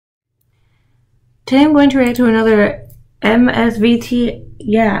Today I'm going to react to another MSVT.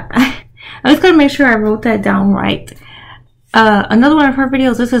 Yeah, I just gotta make sure I wrote that down right. Another one of her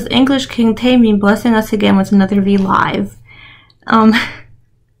videos. This is English King TaeMin blessing us again with another Vlive. I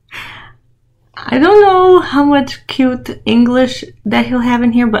don't know how much cute English that he'll have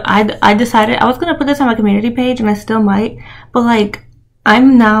in here, but I decided I was gonna put this on my community page, and I still might. But like,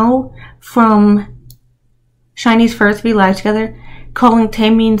 I'm now from SHINee's first Vlive together, calling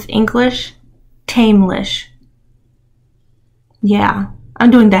TaeMin's English Tamelish. Yeah, I'm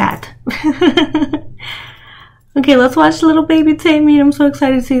doing that. Okay, let's watch little baby TaeMin. I'm so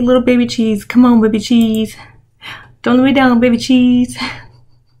excited to see little baby cheese. Come on, baby cheese. Don't let me down, baby cheese.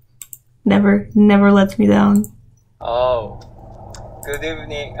 Never lets me down. Oh, good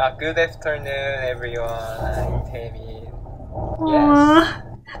evening, good afternoon, everyone. I'm TaeMin. Yes,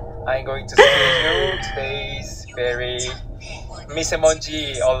 I'm going to schedule today's very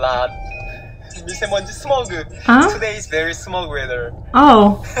미세먼지 a lot. 미세먼지 smog. Today is very smog weather.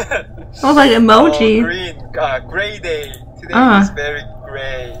 Oh, I was like emoji. Gray day. Today is very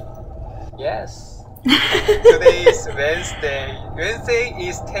gray. Yes. Today is Wednesday. Wednesday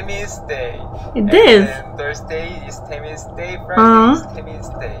is TaeMin's day. It is. And Thursday is TaeMin's day. Friday is TaeMin's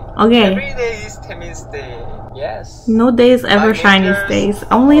day. Okay. Every day is TaeMin's day. Yes. No day is ever SHINee's days.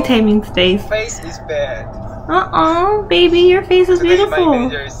 Only TaeMin's days. Face is bad. Baby, your face is Today beautiful. My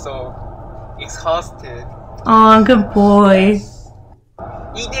manager is so exhausted. Oh, good boy.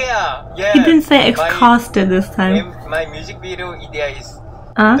 Idea. Yeah. He didn't say exhausted this time. My music video idea is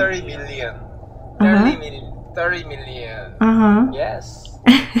 30 million. 30 million. Yes.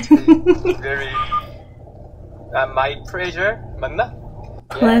 Very. My pleasure. 맞나?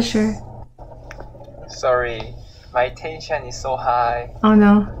 Pleasure. Yes. Sorry, my tension is so high. Oh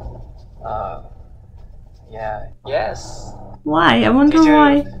no. Yeah. Yes. Why? I wonder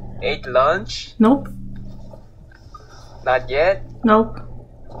why. Did you ate lunch? Nope. Not yet? Nope.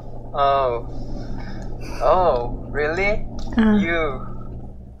 Oh, really? You.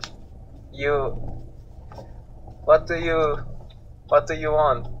 What do you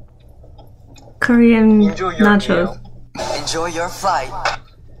want? Korean Enjoy your nachos. Meal. Enjoy your flight.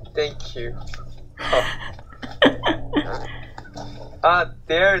 Thank you.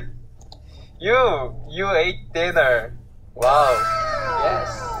 There. You ate dinner. Wow.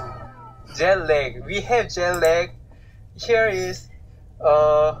 Yes. Jet lag. We have jet lag. Here is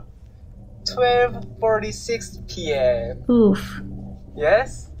 12:46 p.m. Oof.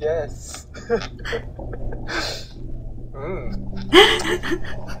 Yes.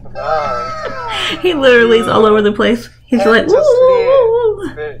 Wow. He literally is all over the place. He's like, woo,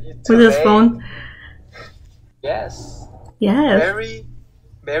 with his phone. Yes. Yes.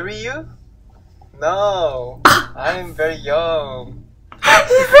 Marry you? No. I'm very young.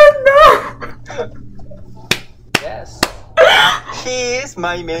 He said no. Yes. He is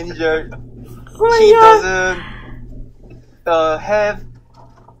my manager. Oh he God. doesn't have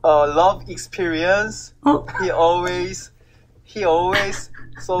a love experience. Oh. He always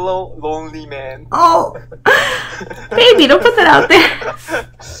solo lonely man. Oh, baby, don't put that out there.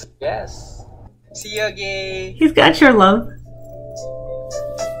 Yes. See you again. He's got your love.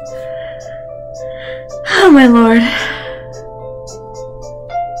 Oh my lord.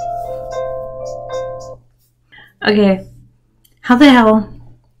 Okay. How the hell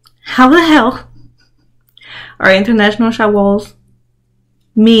are international shawls,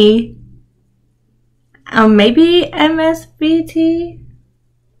 me, maybe MSVT,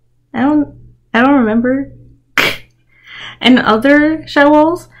 I don't remember, and other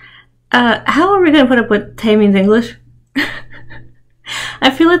shawls, how are we gonna put up with TaeMin's English? I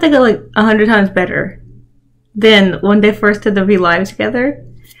feel like they got like 100 times better than when they first did the Vlive together.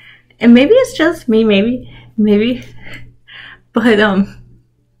 And maybe it's just me, maybe. But,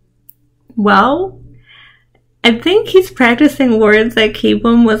 well, I think he's practicing words that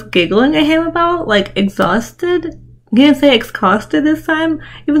Keebum was giggling at him about, like exhausted. He didn't say exhausted this time,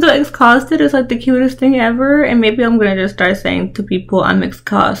 even though exhausted is like the cutest thing ever. And maybe I'm gonna just start saying to people, I'm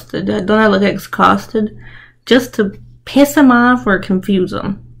exhausted. Don't I look exhausted? Just to piss him off or confuse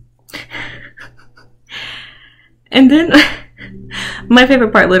him. And then, my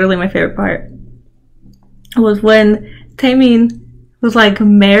favorite part, literally my favorite part, was when TaeMin was like,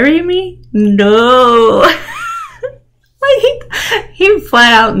 marry me? No. Like, he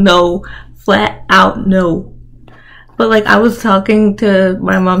flat out no. But like, I was talking to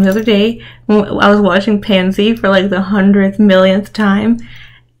my mom the other day when I was watching Pansy for like the 100th millionth time,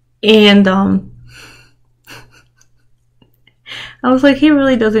 and I was like, he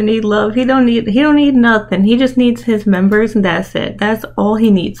really doesn't need love. He don't need nothing. He just needs his members, and that's it. That's all he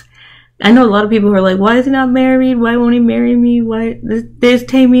needs. I know a lot of people who are like, why is he not married? Why won't he marry me? Why there's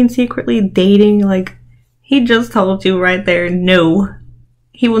TaeMin secretly dating? Like, he just told you right there, no.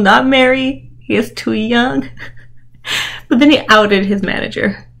 He will not marry. He is too young. But then he outed his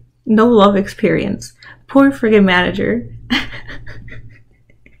manager. No love experience. Poor friggin' manager.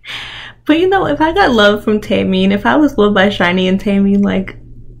 But you know, if I got love from TaeMin, if I was loved by SHINee and TaeMin, like,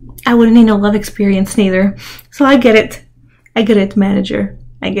 I wouldn't need no love experience neither. So I get it. I get it, manager.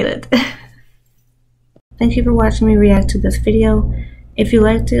 I get it. Thank you for watching me react to this video. If you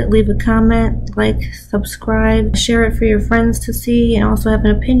liked it, leave a comment, like, subscribe, share it for your friends to see and also have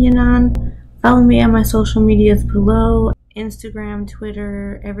an opinion on. Follow me on my social medias below. Instagram,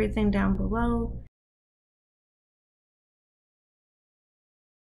 Twitter, everything down below.